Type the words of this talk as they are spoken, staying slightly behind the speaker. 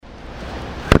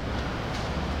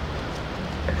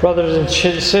Brothers and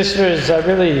sisters, I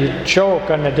really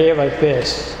choke on a day like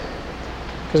this.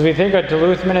 Because we think of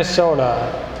Duluth,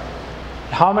 Minnesota.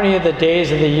 How many of the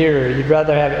days of the year you'd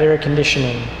rather have air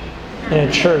conditioning in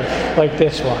a church like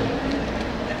this one?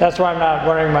 That's why I'm not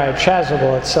wearing my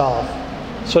chasuble itself.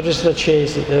 So just the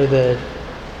chase,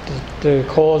 the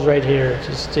coals right here,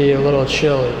 just stay a little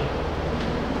chilly.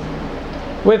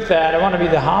 With that, I want to be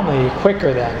the homily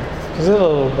quicker then, because it's a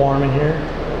little warm in here.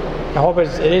 I hope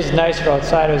it is nicer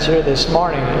outside. I was here this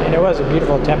morning, and it was a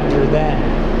beautiful temperature then.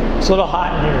 It's a little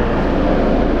hot in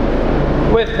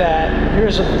here. With that,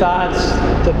 here's some thoughts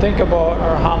to think about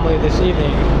our homily this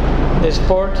evening, this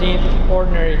 14th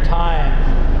ordinary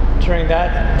time during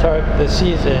that time of the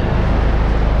season.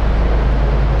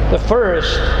 The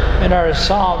first in our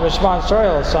psalm,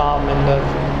 responsorial psalm,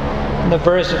 in the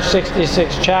verse of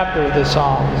 66th chapter of the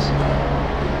Psalms.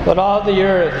 Let all the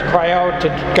earth cry out to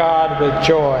God with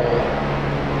joy.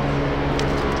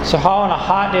 So how on a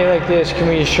hot day like this can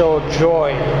we show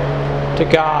joy to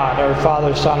God, our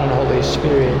Father, Son, and Holy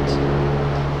Spirit?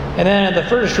 And then in the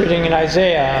first reading in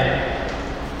Isaiah,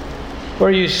 where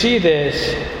you see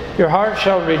this, your heart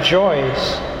shall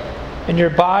rejoice, and your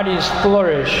bodies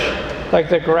flourish like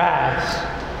the grass.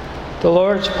 The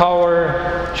Lord's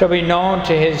power shall be known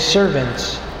to his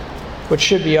servants, which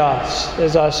should be us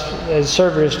as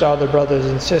servers to other brothers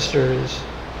and sisters.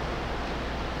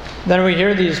 Then we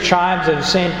hear these chimes of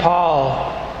St.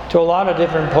 Paul to a lot of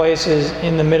different places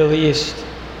in the Middle East,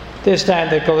 this time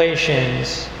the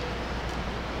Galatians,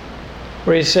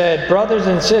 where he said, brothers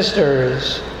and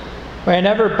sisters, may I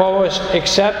never boast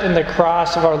except in the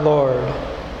cross of our Lord.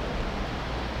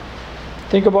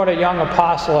 Think about a young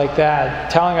apostle like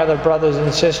that, telling other brothers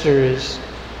and sisters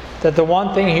that the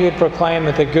one thing he would proclaim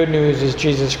that the good news is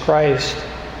Jesus Christ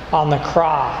on the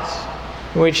cross,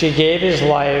 in which he gave his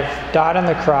life, died on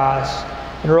the cross,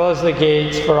 and rose the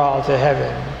gates for all to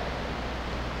heaven.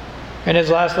 And his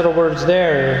last little words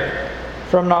there,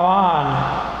 from now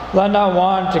on, let not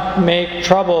one to make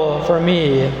trouble for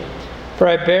me, for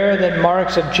I bear the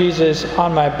marks of Jesus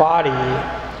on my body.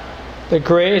 The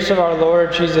grace of our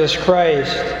Lord Jesus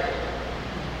Christ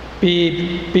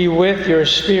be with your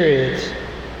spirit.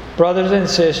 Brothers and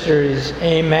sisters,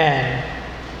 amen.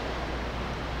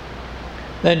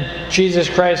 Then Jesus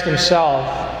Christ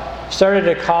himself started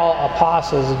to call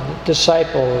apostles,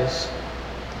 disciples,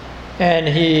 and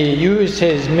he used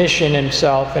his mission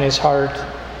himself in his heart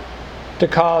to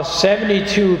call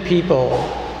 72 people.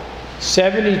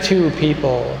 72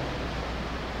 people.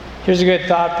 Here's a good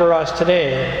thought for us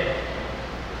today.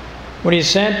 When he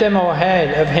sent them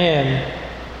ahead of him,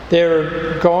 they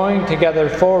were going together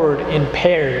forward in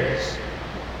pairs,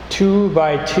 2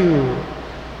 by 2.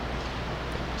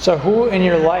 So who in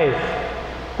your life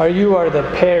are the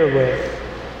pair with?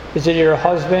 Is it your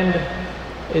husband?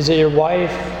 Is it your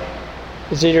wife?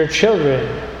 Is it your children?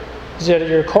 Is it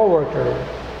your coworker?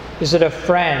 Is it a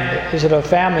friend? Is it a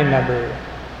family member?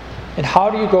 And how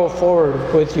do you go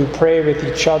forward with you pray with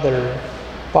each other,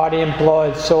 body and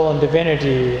blood, soul and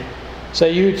divinity, so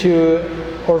you two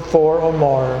or 4 or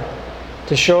more,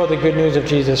 to show the good news of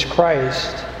Jesus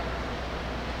Christ?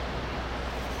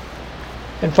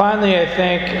 And finally, I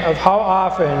think of how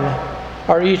often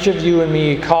are each of you and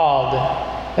me called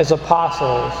as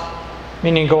apostles,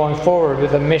 meaning going forward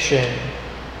with a mission.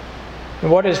 And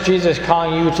what is Jesus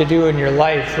calling you to do in your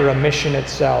life for a mission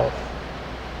itself?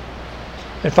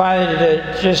 And finally,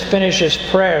 to just finish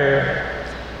this prayer,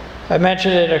 I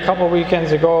mentioned it a couple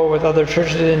weekends ago with other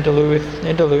churches in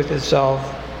Duluth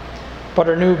itself, but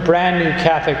our brand new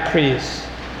Catholic priests.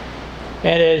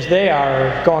 And as they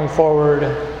are going forward,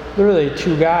 literally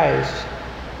 2 guys,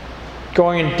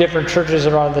 going in different churches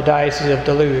around the Diocese of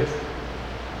Duluth.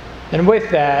 And with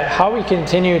that, how we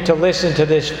continue to listen to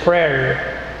this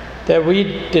prayer, that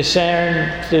we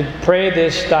discern to pray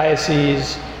this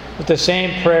diocese with the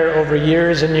same prayer over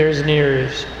years and years and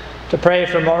years, to pray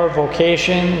for more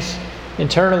vocations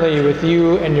internally with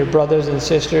you and your brothers and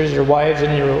sisters, your wives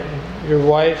and your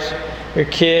wives, your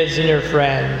kids and your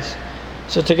friends.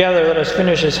 So together, let us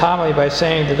finish this homily by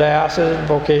saying the diocesan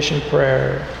vocation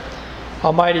prayer.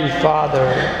 Almighty Father,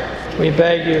 we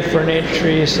beg you for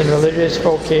increase in religious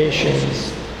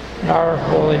vocations in our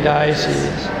holy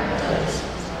diocese.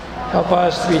 Help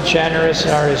us to be generous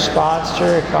in our response to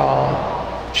your call.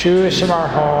 Choose from our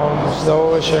homes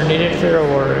those who are needed for your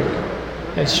work,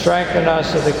 and strengthen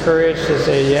us with the courage to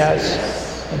say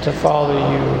yes and to follow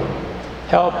you.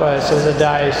 Help us as a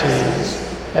diocese,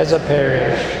 as a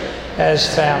parish,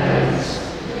 as families,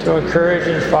 to encourage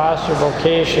and foster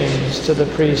vocations to the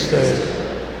priesthood,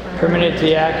 permanent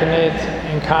diaconate,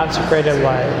 and consecrated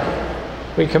life.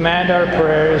 We commend our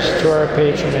prayers to our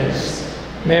patroness,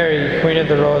 Mary, Queen of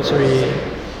the Rosary,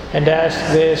 and ask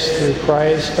this through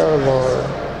Christ our Lord.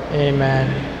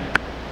 Amen.